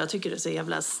nyheterna, ja, jag tycker det är så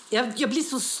jävla... Jag blir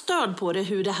så störd på det,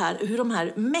 hur de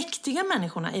här mäktiga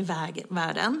människorna i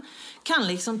världen kan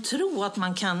liksom tro att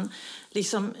man kan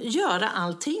liksom göra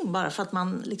allting bara för att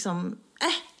man liksom...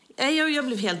 Jag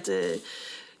blev helt...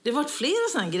 Det har varit flera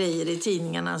såna grejer i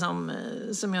tidningarna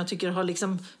som jag tycker har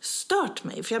liksom stört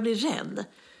mig, för jag blir rädd.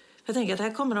 Jag tänker att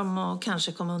här kommer de att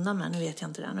kanske komma undan med. Nu vet jag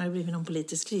inte det. Nu har det blivit någon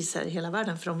politisk kris här i hela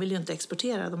världen. För de vill ju inte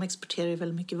exportera. De exporterar ju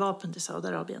väldigt mycket vapen till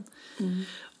Saudiarabien.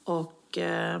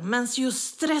 Men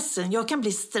just stressen. Jag kan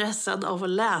bli stressad av att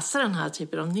läsa den här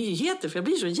typen av nyheter. För jag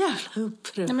blir så jävla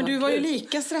upprörd. Nej, men du var ju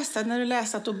lika stressad när du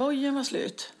läste att O'boyen var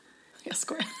slut. Jag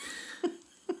skojar.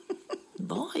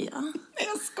 Var jag?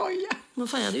 Jag skojar. Men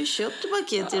fan, jag hade ju köpt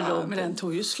paket i Robin. Men den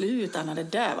tog ju slut, Anna. Det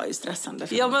där var ju stressande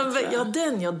för mig.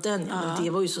 Den. Men det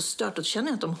var ju så stört. Och känner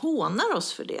jag att de hånar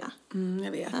oss för det.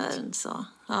 Jag vet. Så.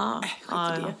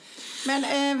 Det.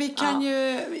 Men vi kan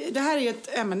ju... Det här är ju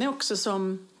ett ämne också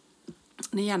som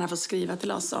ni gärna får skriva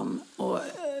till oss om. Och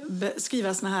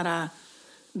skriva såna här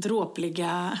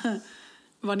dråpliga...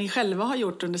 vad ni själva har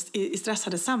gjort i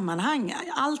stressade sammanhang.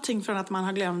 Allting från att man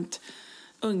har glömt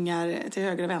ungar till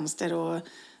höger och vänster och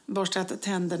borstat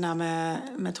tänderna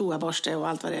med toaborste och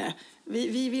allt vad det är.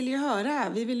 Vi vill ju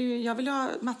höra. Jag vill ha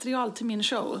material till min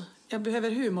show. Jag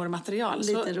behöver humormaterial.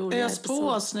 Lite så ös på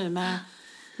oss nu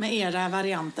med era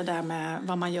varianter där med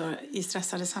vad man gör i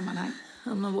stressade sammanhang.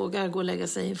 Om man vågar gå och lägga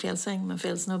sig i fel säng med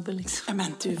fel snubbe liksom. Ja,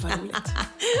 men du, vad roligt.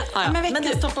 Men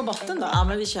veckans topp och botten då? Ja,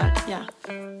 men vi kör. Ja.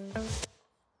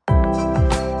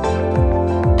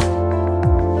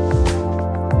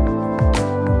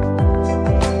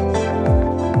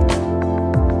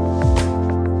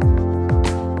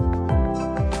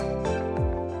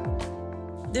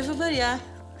 Du får börja.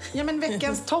 Ja, men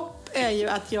veckans topp är ju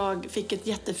att jag fick ett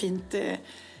jättefint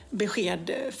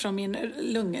besked från min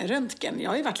lungröntgen. Jag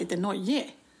har ju varit lite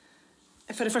nojig.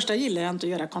 För det första gillar jag inte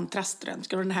att göra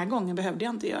kontraströntgen. Och den här gången behövde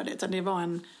jag inte göra det. Utan det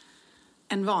var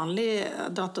en vanlig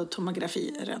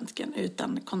datortomografiröntgen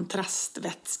utan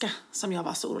kontrastvätska. Som jag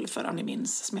var så orolig för, om ni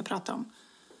minns, som jag pratade om.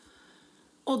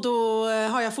 Och då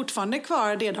har jag fortfarande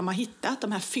kvar det de har hittat,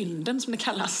 de här fynden som det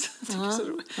kallas.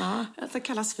 Det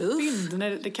kallas fynd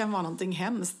när det kan vara någonting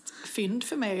hemskt. Fynd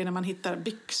för mig när man hittar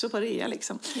byxor på rea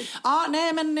liksom. Ja,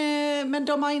 nej, men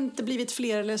de har inte blivit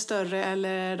fler eller större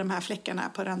eller de här fläckarna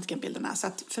på röntgenbilderna. Så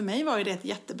att för mig var ju det ett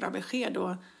jättebra besked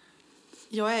och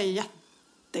jag är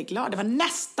jätteglad. Det var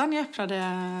nästan jag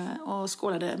öppnade och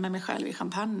skålade med mig själv i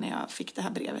champagne när jag fick det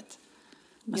här brevet.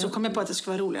 Men så kom jag på att det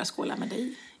skulle vara roligare att skåla med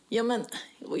dig. Ja, men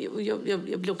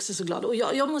jag blir också så glad. Och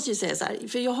jag måste ju säga så här,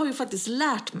 för jag har ju faktiskt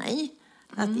lärt mig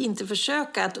att inte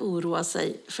försöka att oroa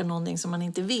sig för någonting som man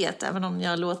inte vet, även om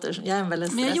jag är en väldigt stressad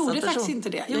person. Men jag gjorde faktiskt inte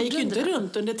det. Jag gick ju inte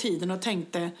runt under tiden och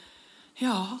tänkte,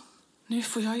 ja, nu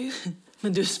får jag ju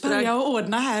men du börja och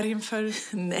ordna här inför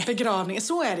begravningen.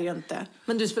 Så är det ju inte.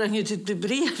 Men du sprang ju till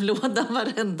brevlådan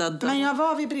varenda dag. Men jag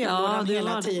var vid brevlådan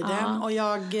hela tiden. Ja. Och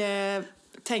jag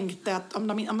tänkte att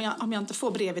om jag inte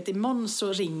får brevet imorgon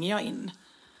så ringer jag in.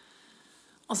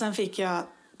 Och sen fick jag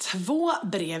 2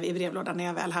 brev i brevlådan när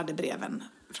jag väl hade breven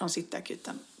från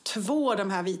Cityakuten. 2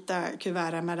 de här vita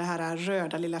kuverten med det här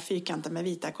röda lilla fyrkanten med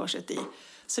vita korset i.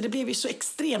 Så det blev ju så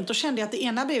extremt. Då kände jag att det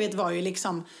ena brevet var ju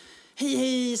liksom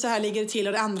hej, så här ligger det till.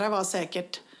 Och det andra var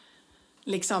säkert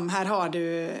liksom, här har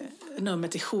du nummer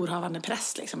till jourhavande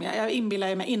präst. Liksom. Jag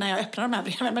inbillade mig innan jag öppnade de här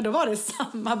breven, men då var det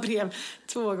samma brev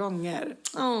 2 gånger.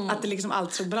 Att det liksom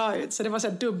allt såg bra ut. Så det var så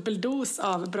här dubbeldos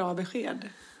av bra besked.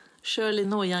 Shirley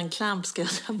Noyan Clamp ska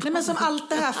jag säga. Nej, men som allt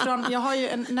det här från, jag har ju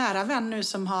en nära vän nu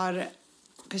som har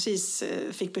precis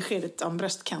fick beskedet om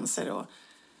bröstcancer och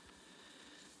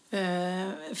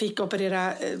fick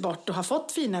operera bort och har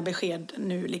fått fina besked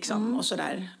nu liksom och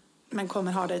sådär. Men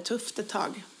kommer ha det tufft ett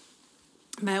tag.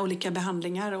 Med olika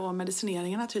behandlingar och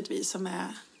medicineringar naturligtvis som är,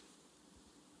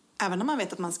 även om man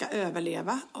vet att man ska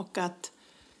överleva och att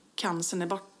cancern är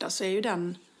borta, så är ju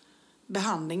den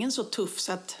behandlingen så tuff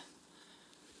så att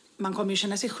man kommer ju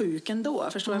känna sig sjuk ändå,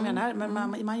 förstår jag menar?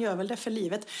 Men man gör väl det för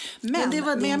livet.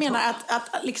 Men jag menar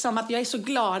att jag är så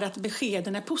glad att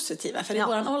beskeden är positiva. För i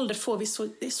våran ålder får vi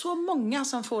det är så många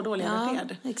som får dåliga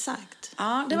besked. Exakt.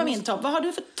 Ja, det var min topp. Vad har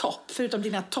du för topp, förutom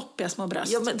dina toppiga små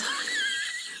bröst? Ja, men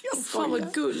fan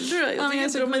vad gullig du är. Jag är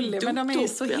så gullig, men de är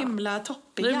så himla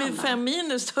toppiga. När det blir 5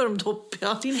 minus så är de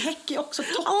toppiga. Din häck är också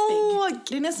toppig.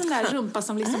 Din är sån där rumpa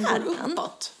som liksom går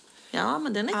uppåt. Ja,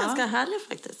 men den är ganska härlig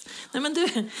faktiskt. Nej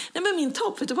men min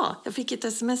topp, vet du vad? Jag fick ett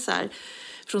sms här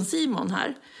från Simon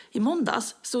här i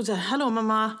måndags. Stod så här, hallå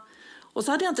mamma. Och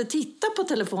så hade jag inte tittat på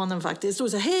telefonen faktiskt.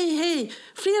 Stod så här, hej,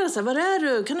 flera så här, var är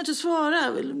du? Kan du inte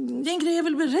svara? Det är en grej jag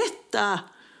vill berätta.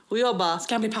 Och jag bara,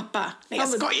 ska han bli pappa? Nej, jag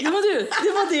skojar. Ja, men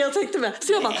det var det jag tänkte med.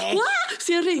 Så jag bara,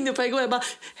 så jag ringde på en gång och jag bara,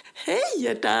 hej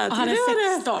hjärta. Och han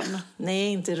är 16.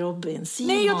 Nej, inte Robin.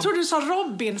 Simon. Nej, jag tror du sa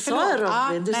Robin. Sa jag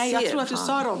Robin? Nej, jag tror att du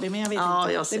sa Robin, men jag vet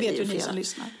inte. Det vet ju ni som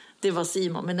lyssnar. Det var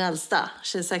Simon, min äldsta,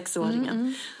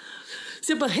 26-åringen.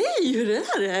 Så jag bara, hej, hur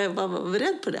är det? Jag var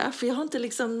beredd på det. För jag har inte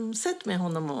liksom sett med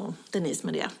honom och Denise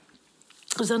med det.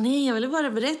 Och så nej, jag ville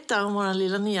bara berätta om vår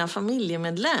lilla nya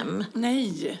familjemedlem.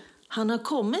 Nej. Han har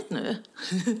kommit nu.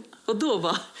 Och då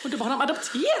har han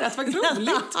adopterat, vad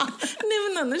roligt. Nej,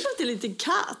 men annars var det lite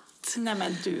katt. Nej,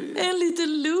 men du. En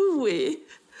liten Louie.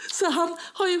 Så han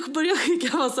har ju börjat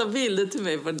skicka massa bilder till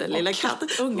mig på den där lilla katten.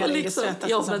 Ungar är det sötaste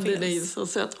som men finns. Den är ju så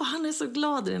söt. Och han är så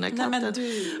glad i den här katten.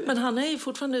 Nej, men han är ju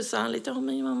fortfarande så han lite,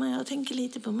 men mamma, jag tänker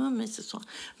lite på mummis och så.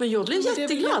 Men jag blev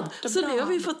jätteglad. Så nu har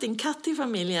vi fått en katt i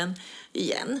familjen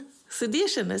igen. Så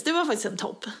det var faktiskt en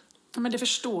topp. Men det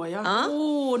förstår jag.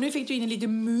 Nu fick du in en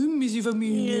liten mummis i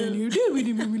familjen.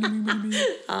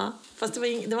 Ja, fast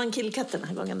det var en killkatt den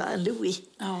här gången där, en Louis.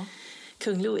 Ja.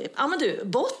 Kung Louis. Ja, men du,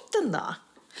 botten då?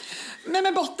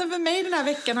 Men botten för mig den här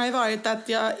veckan har ju varit att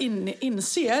jag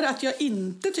inser att jag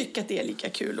inte tycker att det är lika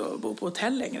kul att bo på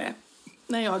hotell längre.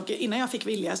 Innan jag fick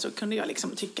vilja så kunde jag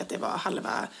liksom tycka att det var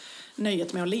halva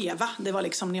nöjet med att leva. Det var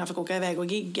liksom när jag fick åka iväg och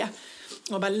gigga.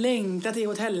 Och bara längta till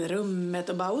hotellrummet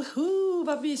och bara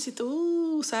vad mysigt,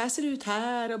 så här ser det ut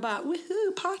här och bara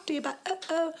party, bara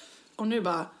och nu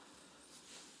bara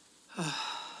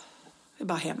det är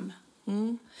bara hem.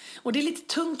 Och det är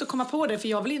lite tungt att komma på det, för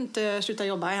jag vill inte sluta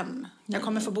jobba än. Jag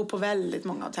kommer få bo på väldigt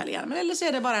många hotell igen. Men eller så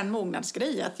är det bara en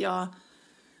mognadsgrej att jag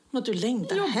du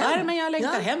längtar jobbar hem. Men jag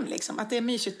längtar hem liksom. Att det är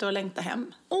mysigt att längta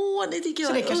hem. Det tycker jag.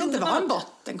 Så det kanske inte var en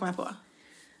botten, kom jag på.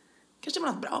 Kanske var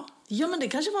något bra. Ja, men det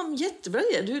kanske var en jättebra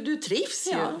idé. Du trivs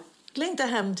ju. Längta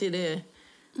hem till det.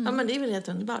 Ja, men det är väl helt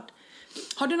underbart.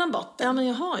 Har du någon botten? Ja, men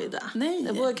jag har ju det. Nej.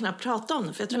 Jag vågar knappt prata om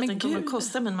det, för jag tror att den kommer att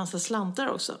kosta mig en massa slantar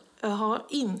också. Jag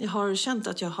har känt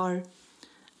att jag har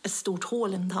ett stort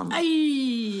hål i en tand.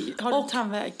 Aj, har du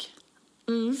tandvärk?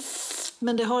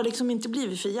 Men det har liksom inte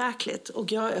blivit för jäkligt.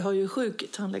 Och jag har ju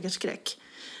sjuk tandläkarskräck.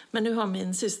 Men nu har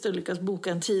min syster lyckats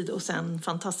boka en tid och sen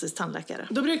fantastisk tandläkare.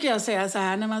 Då brukar jag säga så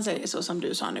här när man säger så som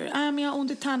du sa nu. Men jag har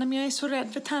ont i tanden, men jag är så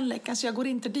rädd för tandläkaren så jag går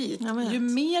inte dit. Ju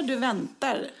mer du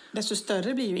väntar, desto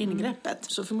större blir ju ingreppet.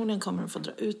 Så förmodligen kommer du få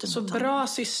dra ut den. Så bra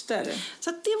syster.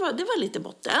 Så det var lite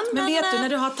botten. Men vet du, när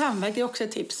du har tandvärk, det är också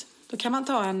ett tips. Då kan man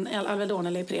ta en Alvedon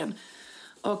eller Ipren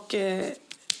och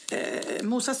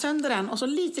mosa sönder den och så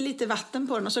lite vatten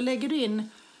på den och så lägger du in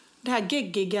det här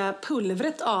geggiga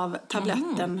pulvret av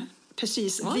tabletten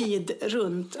precis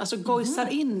runt, alltså gojsar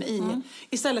in i,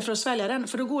 istället för att svälja den.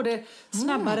 För då går det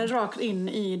snabbare rakt in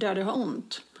i där det har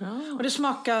ont. Och det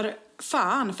smakar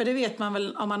fan, för det vet man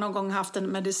väl om man någon gång haft en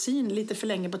medicin lite för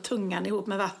länge på tungan ihop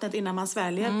med vattnet innan man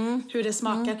sväljer, hur det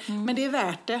smakar. Men det är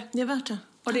värt det. Det är värt det.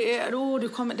 Och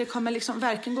det kommer liksom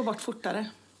verkligen gå bort fortare.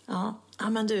 Ja,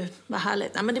 men du, vad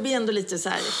härligt. Ja, men det blir ändå lite så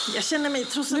här, jag känner mig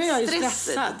trots nu är jag ju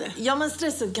stressad. Ja, men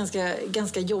stressad är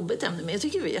ganska jobbigt ämne, men jag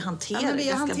tycker vi hanterar det ganska bra.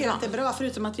 Vi har hanterat det bra,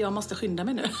 förutom att jag måste skynda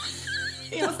mig nu.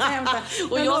 Jag ska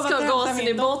ha gasen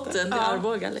i botten till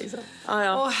Arboga liksom.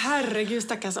 Åh herregud,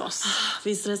 stackars oss.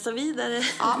 Vi stressar vidare.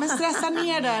 Ja, men stressa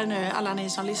ner där nu, alla ni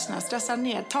som lyssnar. Stressa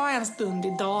ner, ta en stund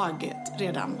idag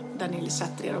redan, där ni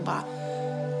sätter er och bara...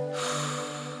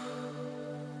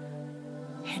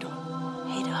 Hej då.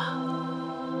 Hej då.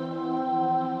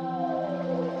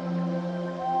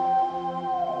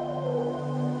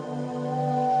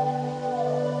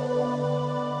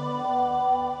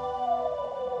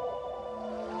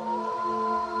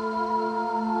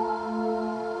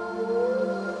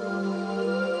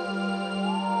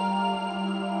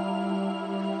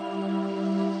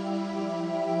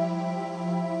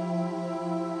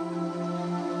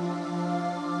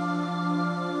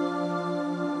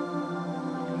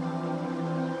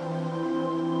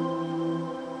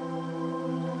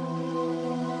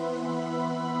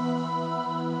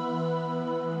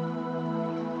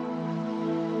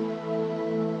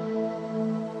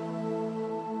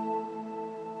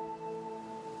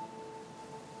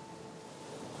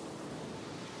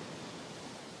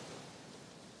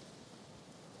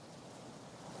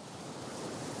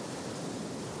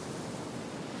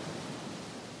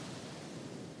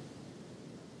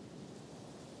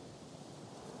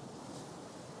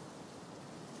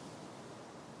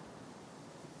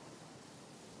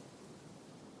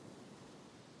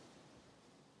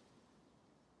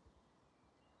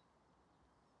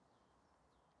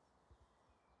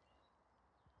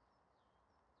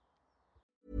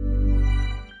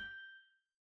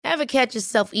 Ever catch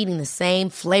yourself eating the same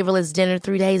flavorless dinner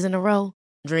 3 days in a row?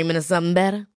 Dreaming of something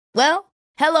better? Well,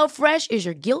 HelloFresh is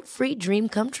your guilt-free dream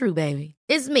come true, baby.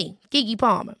 It's me, Keke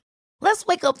Palmer. Let's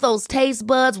wake up those taste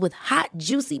buds with hot,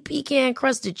 juicy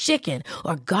pecan-crusted chicken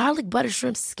or garlic butter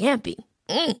shrimp scampi.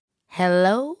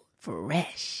 Hello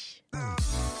Fresh.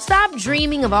 Stop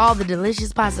dreaming of all the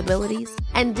delicious possibilities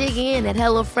and dig in at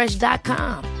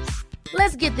HelloFresh.com.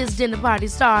 Let's get this dinner party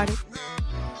started.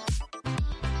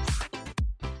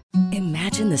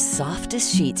 Imagine the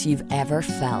softest sheets you've ever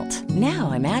felt.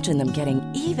 Now imagine them getting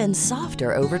even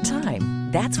softer over time.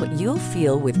 That's what you'll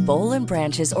feel with Boll &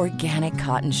 Branch's organic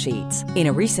cotton sheets. In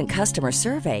a recent customer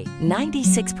survey,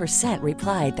 96%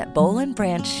 replied that Boll &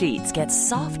 Branch sheets get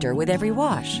softer with every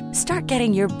wash. Start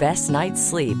getting your best night's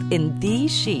sleep in these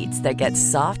sheets that get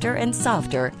softer and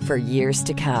softer for years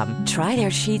to come. Try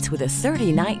their sheets with a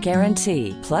 30-night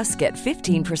guarantee. Plus, get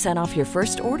 15% off your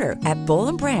first order at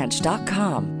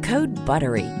bollandbranch.com. Code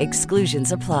BUTTERY.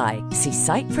 Exclusions apply. See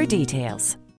site for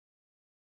details.